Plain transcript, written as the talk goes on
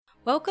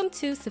Welcome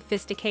to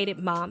Sophisticated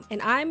Mom,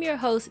 and I'm your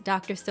host,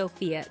 Dr.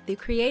 Sophia, the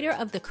creator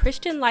of the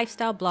Christian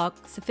lifestyle blog,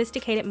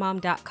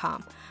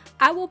 sophisticatedmom.com.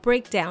 I will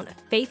break down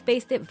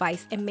faith-based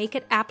advice and make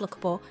it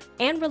applicable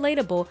and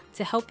relatable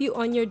to help you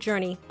on your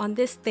journey on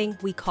this thing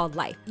we call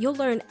life. You'll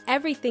learn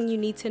everything you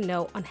need to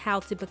know on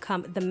how to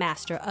become the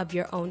master of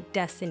your own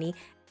destiny.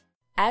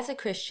 As a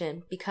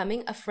Christian,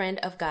 becoming a friend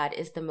of God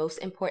is the most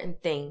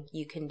important thing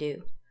you can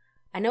do.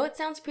 I know it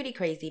sounds pretty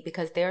crazy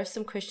because there are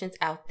some Christians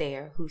out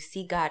there who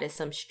see God as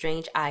some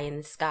strange eye in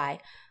the sky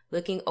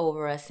looking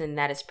over us, and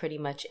that is pretty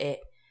much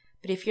it.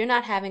 But if you're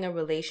not having a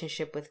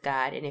relationship with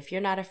God, and if you're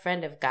not a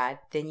friend of God,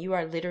 then you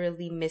are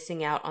literally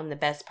missing out on the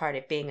best part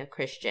of being a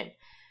Christian.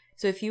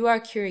 So if you are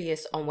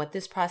curious on what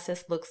this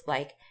process looks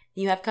like,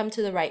 you have come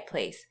to the right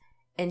place.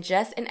 And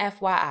just an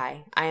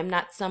FYI, I am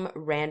not some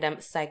random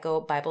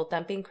psycho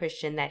Bible-thumping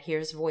Christian that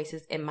hears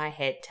voices in my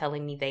head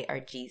telling me they are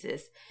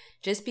Jesus.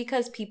 Just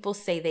because people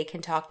say they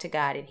can talk to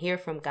God and hear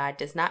from God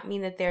does not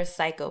mean that they're a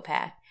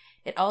psychopath.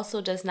 It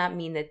also does not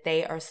mean that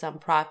they are some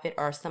prophet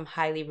or some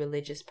highly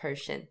religious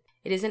person.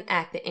 It is an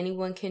act that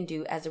anyone can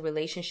do, as a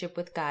relationship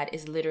with God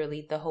is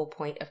literally the whole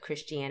point of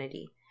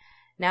Christianity.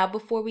 Now,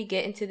 before we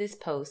get into this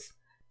post,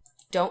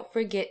 don't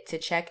forget to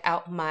check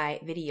out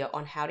my video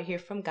on how to hear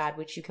from God,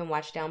 which you can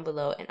watch down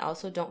below. And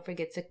also don't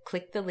forget to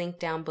click the link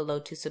down below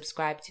to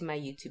subscribe to my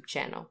YouTube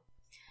channel.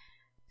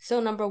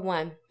 So number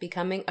 1,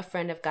 becoming a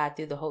friend of God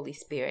through the Holy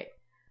Spirit.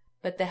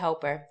 But the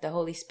Helper, the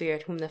Holy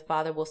Spirit, whom the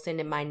Father will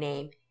send in my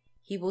name,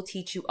 he will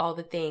teach you all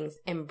the things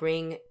and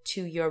bring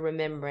to your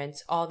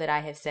remembrance all that I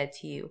have said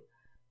to you.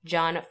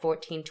 John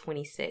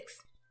 14:26.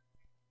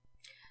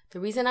 The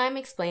reason I'm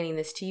explaining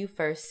this to you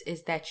first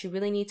is that you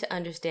really need to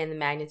understand the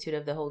magnitude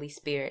of the Holy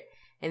Spirit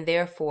and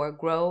therefore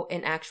grow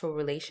an actual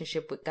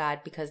relationship with God,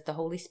 because the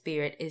Holy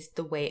Spirit is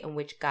the way in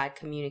which God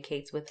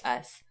communicates with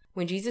us.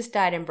 When Jesus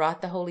died and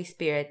brought the Holy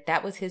Spirit,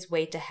 that was his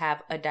way to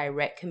have a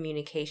direct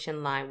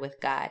communication line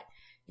with God.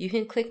 You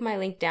can click my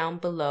link down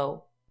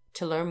below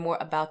to learn more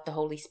about the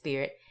Holy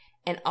Spirit,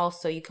 and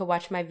also you can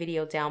watch my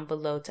video down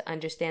below to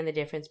understand the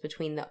difference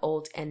between the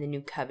Old and the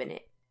New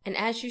Covenant. And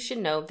as you should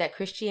know that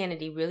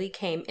Christianity really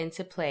came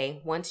into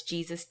play once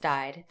Jesus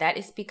died, that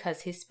is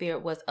because his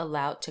Spirit was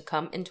allowed to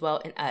come and dwell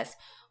in us,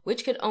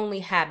 which could only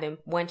happen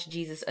once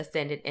Jesus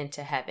ascended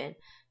into heaven.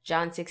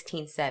 John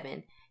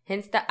 16:7.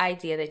 Hence the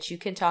idea that you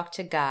can talk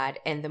to God,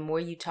 and the more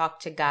you talk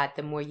to God,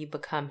 the more you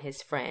become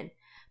his friend.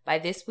 By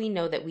this we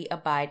know that we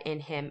abide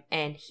in him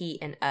and he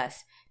in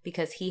us,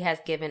 because he has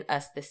given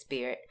us the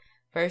Spirit.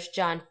 1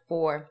 John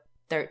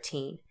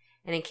 4:13.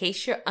 And in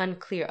case you're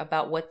unclear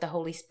about what the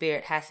Holy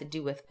Spirit has to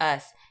do with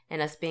us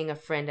and us being a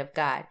friend of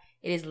God,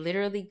 it is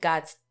literally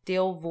God's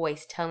still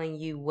voice telling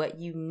you what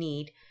you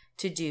need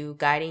to do,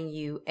 guiding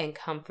you and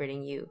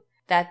comforting you.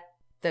 That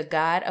the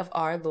God of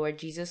our Lord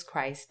Jesus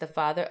Christ, the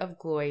Father of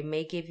glory,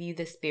 may give you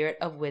the spirit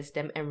of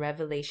wisdom and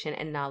revelation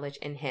and knowledge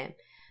in him.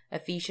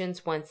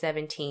 Ephesians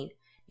 1:17.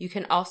 You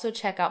can also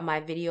check out my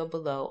video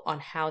below on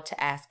how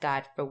to ask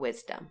God for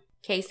wisdom.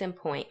 Case in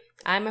point,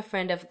 I'm a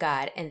friend of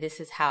God, and this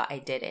is how I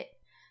did it.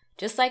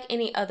 Just like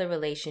any other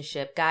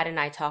relationship, God and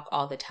I talk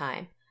all the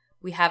time.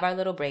 We have our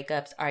little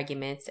breakups,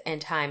 arguments,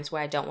 and times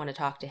where I don't want to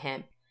talk to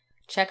him.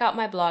 Check out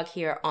my blog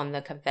here on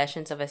the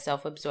Confessions of a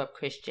Self-Absorbed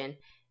Christian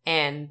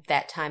and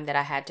that time that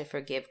I had to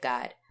forgive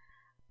God.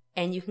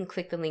 And you can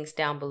click the links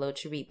down below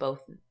to read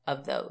both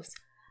of those.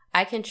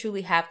 I can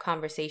truly have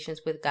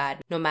conversations with God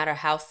no matter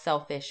how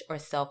selfish or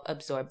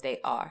self-absorbed they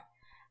are.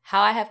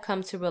 How I have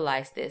come to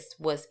realize this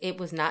was it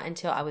was not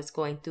until I was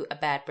going through a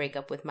bad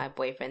breakup with my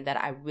boyfriend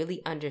that I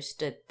really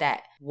understood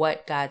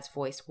what God's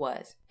voice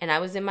was. And I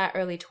was in my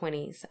early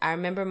 20s. I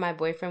remember my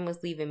boyfriend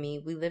was leaving me.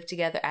 We lived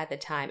together at the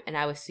time, and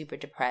I was super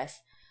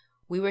depressed.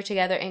 We were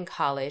together in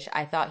college.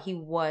 I thought he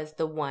was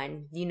the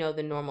one,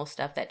 the normal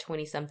stuff that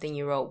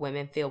 20-something-year-old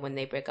women feel when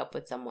they break up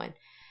with someone.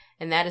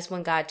 And that is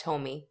when God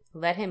told me,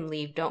 let him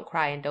leave, don't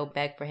cry, and don't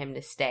beg for him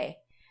to stay.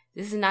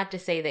 This is not to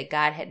say that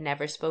God had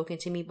never spoken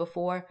to me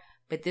before,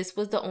 but this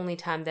was the only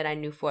time that I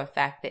knew for a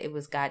fact that it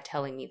was God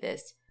telling me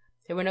this.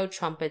 There were no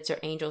trumpets or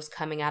angels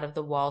coming out of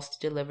the walls to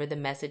deliver the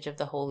message of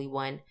the Holy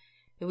One.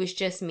 It was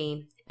just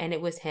me, and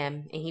it was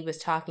him, and he was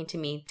talking to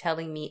me,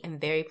 telling me in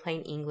very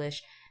plain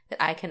English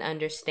that I can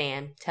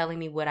understand, telling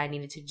me what I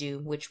needed to do,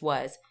 which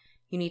was,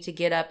 you need to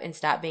get up and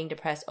stop being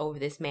depressed over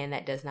this man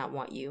that does not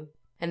want you.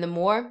 And the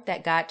more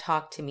that God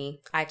talked to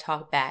me, I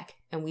talked back,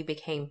 and we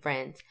became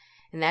friends.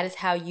 And that is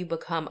how you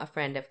become a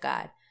friend of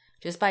God.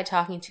 Just by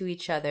talking to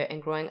each other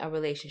and growing a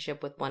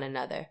relationship with one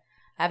another.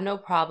 I have no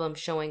problem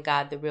showing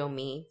God the real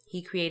me.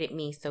 He created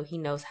me, so he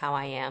knows how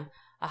I am.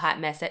 A hot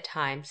mess at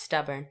times,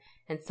 stubborn,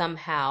 and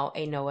somehow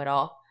a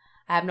know-it-all.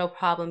 I have no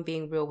problem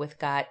being real with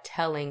God,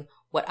 telling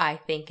what I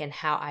think and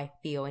how I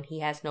feel, and he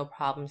has no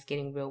problems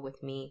getting real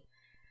with me.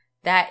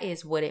 That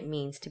is what it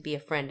means to be a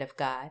friend of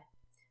God.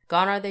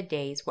 Gone are the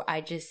days where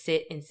I just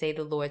sit and say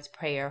the Lord's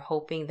Prayer,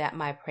 hoping that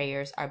my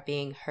prayers are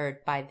being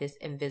heard by this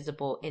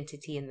invisible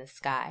entity in the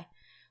sky.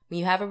 When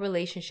you have a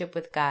relationship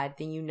with God,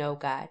 then you know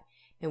God.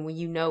 And when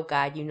you know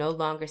God, you no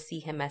longer see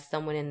him as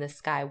someone in the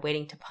sky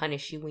waiting to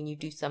punish you when you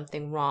do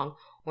something wrong,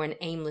 or an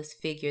aimless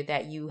figure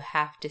that you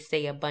have to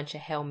say a bunch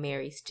of Hail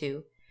Marys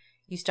to.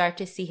 You start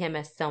to see him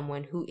as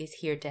someone who is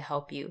here to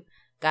help you,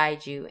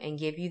 guide you, and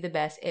give you the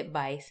best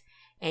advice,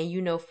 and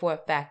you know for a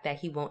fact that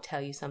he won't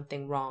tell you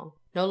something wrong.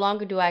 No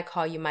longer do I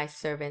call you my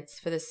servants,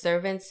 for the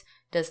servant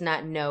does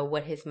not know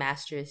what his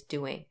master is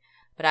doing.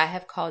 But I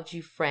have called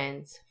you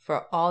friends,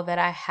 for all that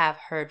I have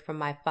heard from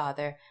my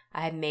Father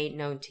I have made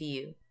known to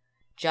you.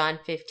 John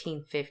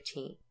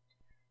 15:15.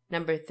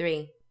 Number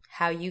 3,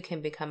 how you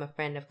can become a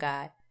friend of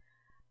God.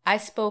 I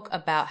spoke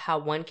about how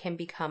one can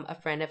become a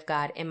friend of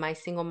God in my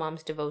Single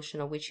Moms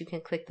devotional, which you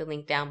can click the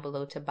link down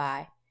below to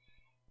buy.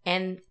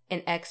 And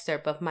an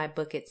excerpt of my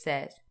book, it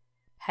says,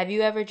 have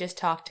you ever just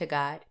talked to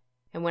God?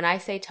 And when I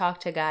say talk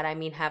to God, I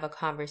mean have a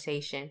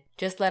conversation.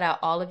 Just let out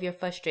all of your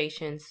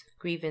frustrations,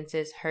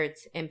 grievances,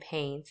 hurts, and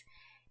pains,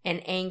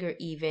 and anger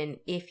even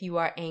if you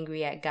are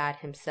angry at God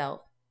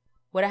himself.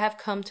 What I have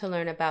come to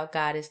learn about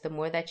God is the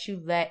more that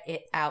you let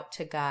it out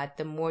to God,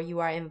 the more you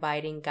are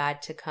inviting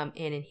God to come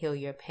in and heal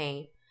your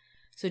pain.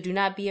 So do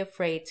not be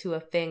afraid to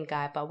offend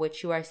God by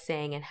what you are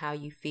saying and how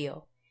you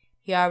feel.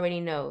 He already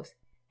knows,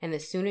 and the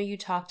sooner you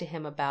talk to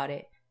him about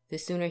it, the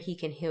sooner he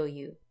can heal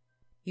you.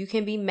 You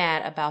can be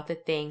mad about the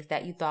things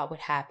that you thought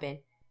would happen,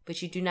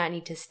 but you do not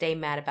need to stay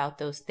mad about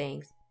those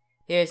things.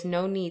 There is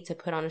no need to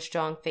put on a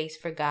strong face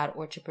for God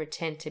or to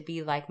pretend to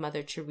be like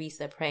Mother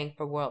Teresa praying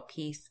for world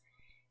peace.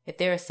 If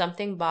there is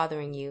something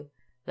bothering you,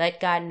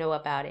 let God know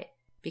about it,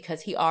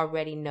 because he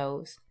already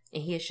knows,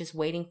 and he is just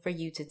waiting for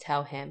you to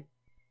tell him.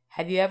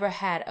 Have you ever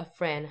had a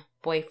friend,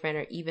 boyfriend,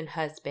 or even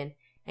husband,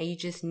 and you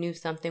just knew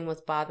something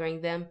was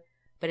bothering them,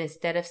 but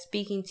instead of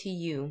speaking to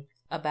you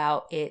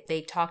about it,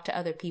 they talked to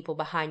other people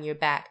behind your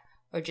back,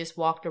 or just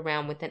walked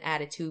around with an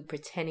attitude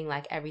pretending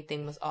like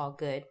everything was all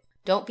good?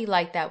 Don't be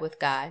like that with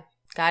God.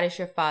 God is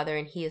your Father,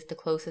 and he is the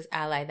closest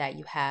ally that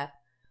you have.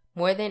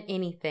 More than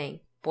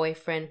anything,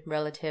 boyfriend,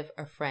 relative,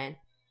 or friend.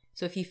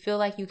 So if you feel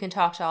like you can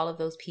talk to all of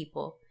those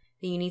people,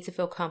 then you need to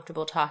feel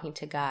comfortable talking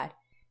to God,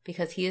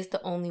 because he is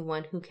the only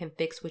one who can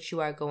fix what you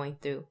are going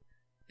through.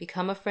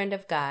 Become a friend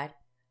of God.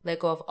 Let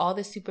go of all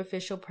the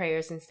superficial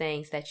prayers and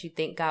sayings that you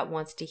think God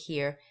wants to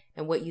hear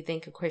and what you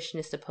think a Christian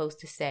is supposed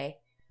to say.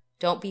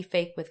 Don't be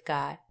fake with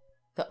God.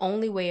 The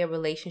only way a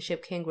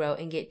relationship can grow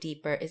and get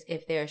deeper is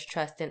if there is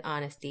trust and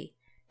honesty.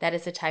 That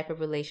is the type of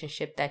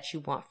relationship that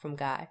you want from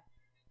God.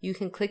 You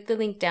can click the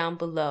link down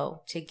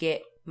below to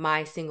get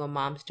my Single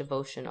Moms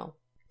devotional.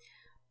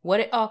 What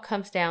it all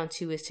comes down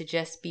to is to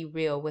just be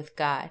real with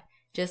God,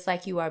 just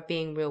like you are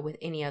being real with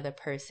any other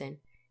person.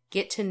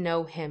 Get to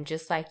know him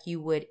just like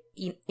you would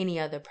any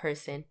other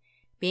person.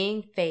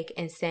 Being fake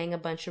and saying a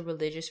bunch of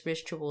religious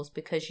rituals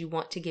because you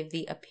want to give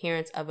the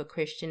appearance of a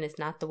Christian is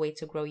not the way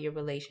to grow your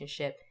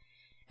relationship.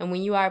 And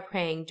when you are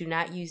praying, do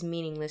not use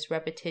meaningless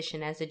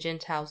repetition as the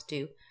Gentiles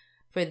do,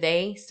 for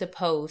they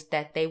suppose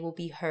that they will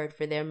be heard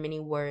for their many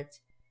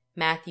words.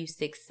 Matthew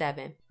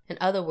 6:7. In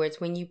other words,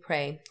 when you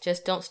pray,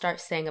 just don't start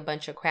saying a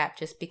bunch of crap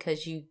just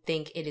because you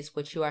think it is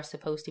what you are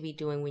supposed to be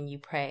doing when you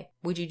pray.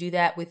 Would you do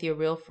that with your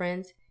real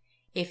friends?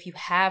 If you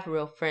have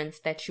real friends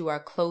that you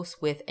are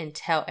close with and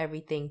tell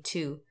everything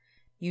to,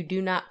 you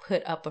do not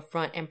put up a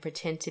front and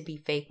pretend to be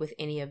fake with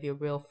any of your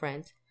real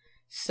friends.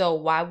 So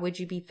why would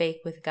you be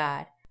fake with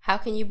God? How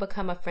can you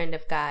become a friend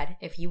of God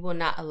if you will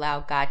not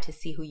allow God to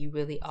see who you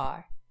really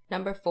are?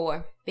 Number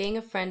 4, being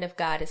a friend of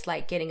God is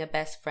like getting a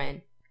best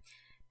friend.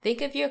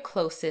 Think of your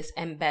closest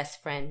and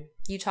best friend.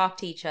 You talk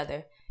to each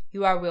other.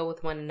 You are real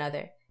with one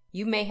another.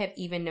 You may have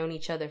even known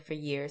each other for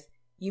years.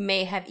 You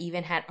may have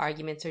even had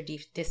arguments or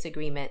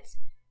disagreements.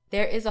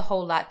 There is a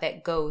whole lot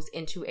that goes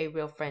into a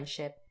real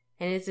friendship,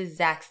 and it is the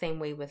exact same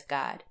way with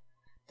God.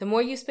 The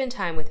more you spend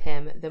time with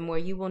him, the more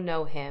you will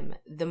know him,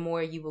 the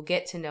more you will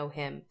get to know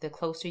him, the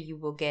closer you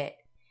will get.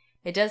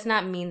 It does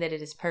not mean that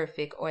it is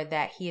perfect or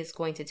that he is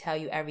going to tell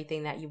you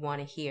everything that you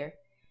want to hear.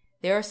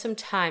 There are some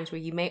times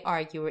where you may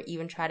argue or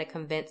even try to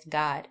convince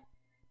God.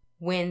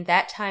 When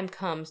that time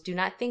comes, do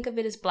not think of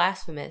it as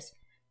blasphemous.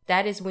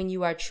 That is when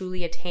you are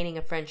truly attaining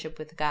a friendship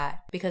with God,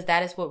 because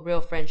that is what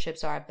real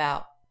friendships are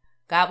about.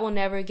 God will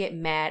never get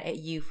mad at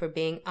you for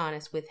being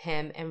honest with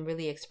him and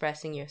really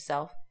expressing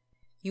yourself.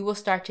 You will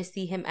start to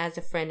see him as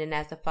a friend and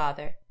as a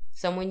father,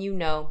 someone you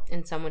know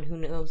and someone who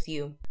knows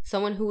you,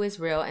 someone who is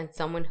real and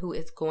someone who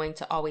is going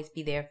to always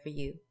be there for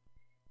you.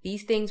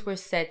 These things were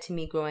said to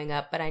me growing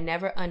up, but I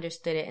never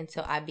understood it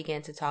until I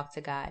began to talk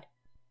to God.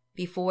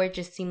 Before, it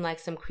just seemed like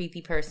some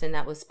creepy person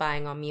that was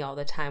spying on me all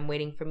the time,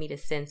 waiting for me to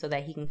sin so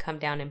that he can come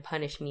down and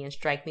punish me and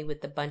strike me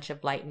with a bunch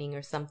of lightning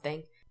or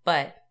something.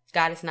 But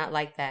God is not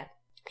like that,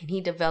 and he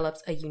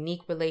develops a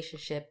unique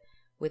relationship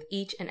with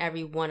each and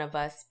every one of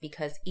us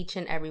because each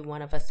and every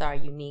one of us are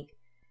unique.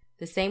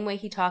 The same way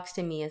he talks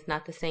to me is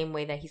not the same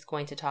way that he's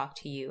going to talk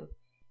to you.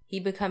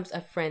 He becomes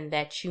a friend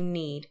that you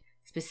need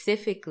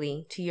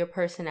specifically to your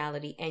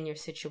personality and your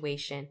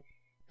situation,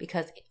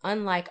 because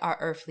unlike our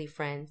earthly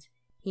friends,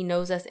 he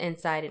knows us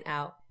inside and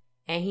out,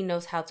 and he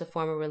knows how to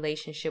form a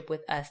relationship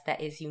with us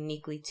that is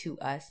uniquely to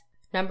us.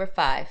 Number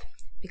 5,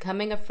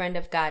 Becoming a friend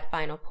of God,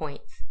 final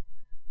points.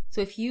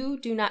 So if you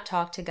do not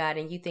talk to God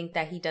and you think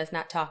that he does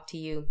not talk to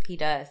you, he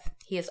does.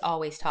 He is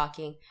always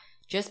talking.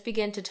 Just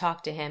begin to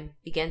talk to him,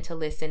 begin to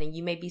listen, and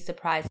you may be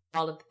surprised at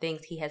all of the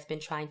things he has been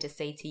trying to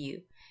say to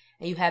you.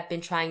 And you have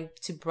been trying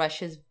to brush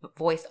his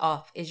voice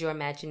off is your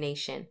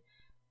imagination.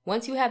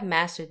 Once you have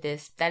mastered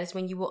this, that is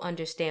when you will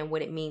understand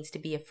what it means to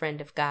be a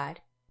friend of God.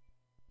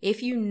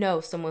 If you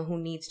know someone who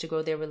needs to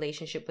grow their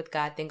relationship with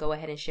God, then go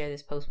ahead and share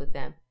this post with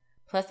them.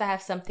 Plus, I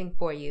have something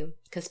for you,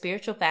 because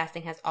spiritual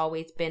fasting has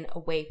always been a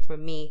way for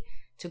me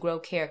to grow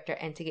character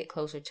and to get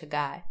closer to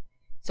God.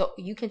 So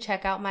you can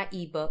check out my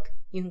ebook.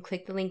 You can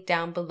click the link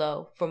down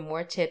below for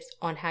more tips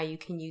on how you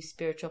can use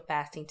spiritual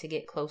fasting to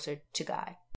get closer to God.